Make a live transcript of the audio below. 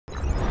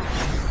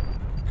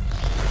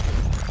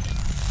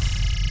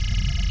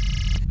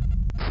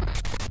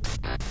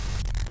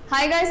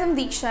Hi guys, I'm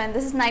Deeksha and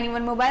this is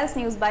 91mobiles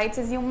NewsBytes.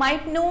 As you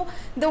might know,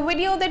 the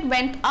video that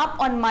went up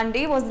on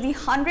Monday was the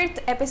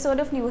 100th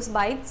episode of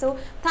NewsBytes. So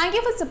thank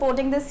you for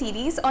supporting the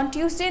series. On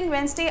Tuesday and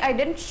Wednesday, I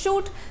didn't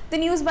shoot the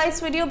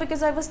NewsBytes video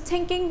because I was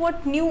thinking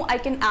what new I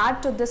can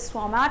add to this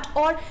format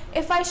or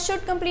if I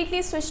should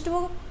completely switch to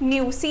a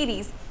new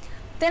series.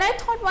 Then I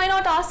thought, why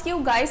not ask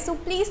you guys? So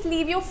please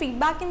leave your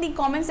feedback in the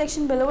comment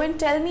section below and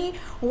tell me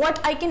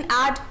what I can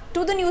add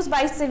to the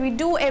NewsBytes that we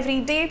do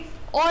every day.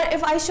 Or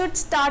if I should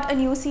start a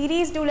new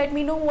series, do let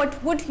me know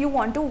what would you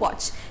want to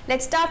watch.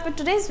 Let's start with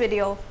today's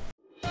video.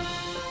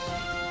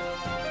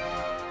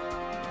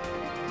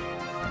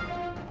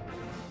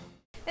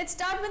 Let's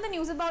start with the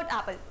news about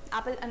Apple.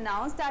 Apple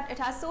announced that it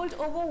has sold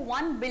over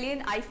 1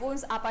 billion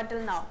iPhones up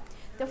until now.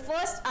 The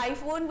first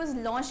iPhone was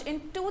launched in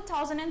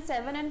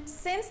 2007 and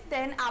since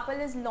then Apple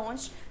has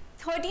launched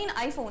 13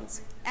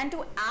 iPhones, and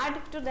to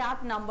add to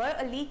that number,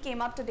 a leak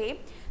came up today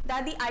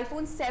that the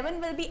iPhone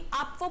 7 will be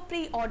up for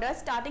pre-order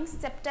starting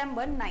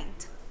September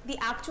 9th. The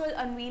actual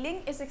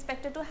unveiling is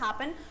expected to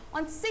happen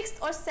on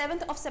 6th or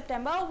 7th of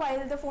September,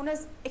 while the phone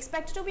is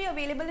expected to be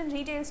available in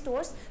retail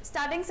stores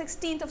starting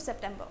 16th of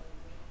September.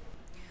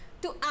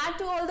 To add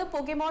to all the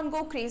Pokemon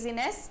Go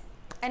craziness,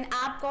 an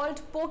app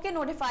called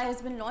Pokenotify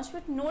has been launched,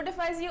 which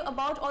notifies you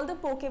about all the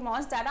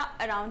Pokemons that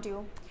are around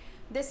you.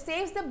 This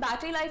saves the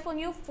battery life on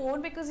your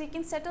phone because you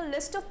can set a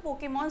list of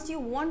Pokemons you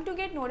want to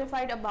get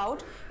notified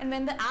about, and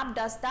when the app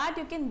does that,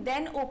 you can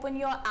then open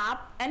your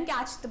app and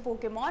catch the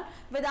Pokemon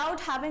without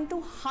having to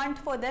hunt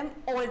for them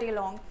all day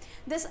long.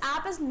 This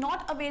app is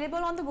not available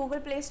on the Google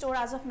Play Store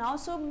as of now,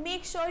 so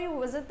make sure you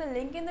visit the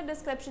link in the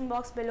description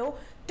box below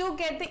to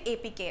get the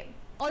APK.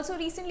 Also,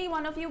 recently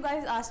one of you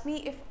guys asked me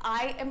if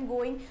I am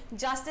going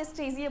just as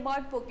crazy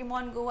about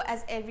Pokemon Go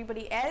as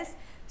everybody else.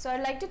 So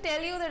I'd like to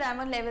tell you that I'm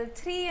on level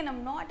 3 and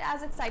I'm not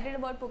as excited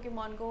about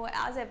Pokemon Go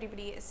as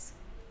everybody is.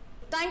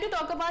 Time to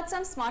talk about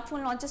some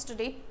smartphone launches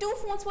today. 2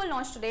 phones were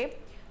launched today,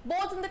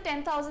 both in the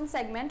 10,000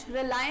 segment.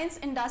 Reliance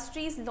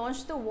Industries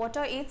launched the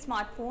Water 8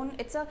 smartphone.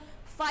 It's a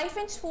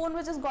 5-inch phone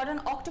which has got an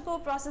octa-core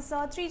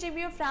processor,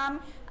 3GB of RAM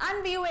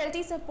and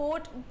VoLTE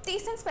support.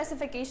 Decent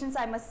specifications,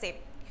 I must say.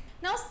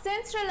 Now,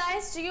 since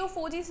Reliance Jio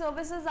 4G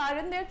services are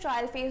in their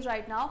trial phase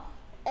right now,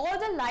 all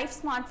the LYF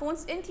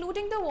smartphones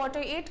including the Water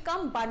 8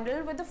 come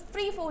bundled with a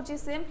free 4G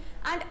SIM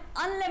and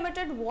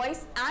unlimited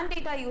voice and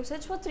data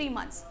usage for 3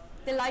 months.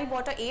 The LYF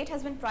Water 8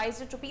 has been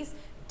priced at Rs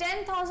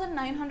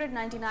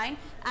 10,999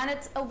 and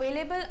it's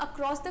available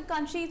across the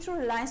country through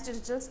Reliance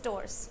Digital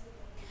stores.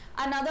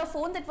 Another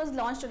phone that was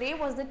launched today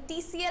was the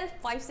TCL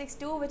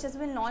 562, which has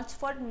been launched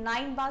for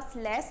 $9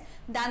 less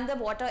than the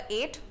Water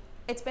 8.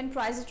 It's been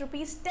priced at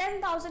Rs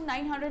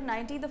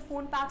 10,990. The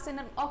phone packs in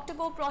an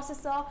octa-core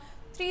processor,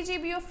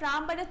 3GB of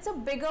RAM, but it's a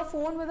bigger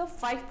phone with a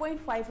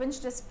 5.5-inch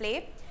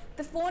display.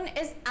 The phone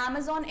is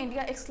Amazon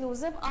India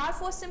exclusive. Our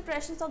first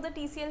impressions of the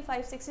TCL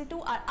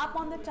 562 are up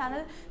on the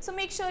channel, so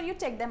make sure you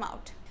check them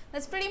out.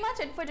 That's pretty much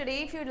it for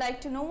today. If you'd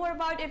like to know more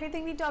about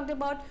everything we talked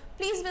about,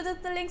 please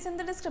visit the links in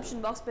the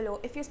description box below.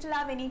 If you still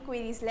have any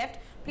queries left,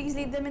 please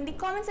leave them in the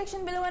comment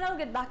section below and I'll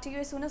get back to you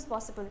as soon as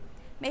possible.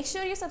 Make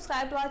sure you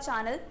subscribe to our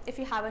channel if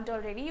you haven't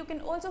already. You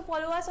can also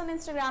follow us on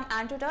Instagram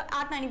and Twitter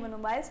at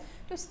 91mobiles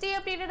to stay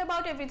updated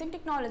about everything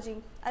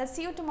technology. I'll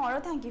see you tomorrow.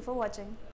 Thank you for watching.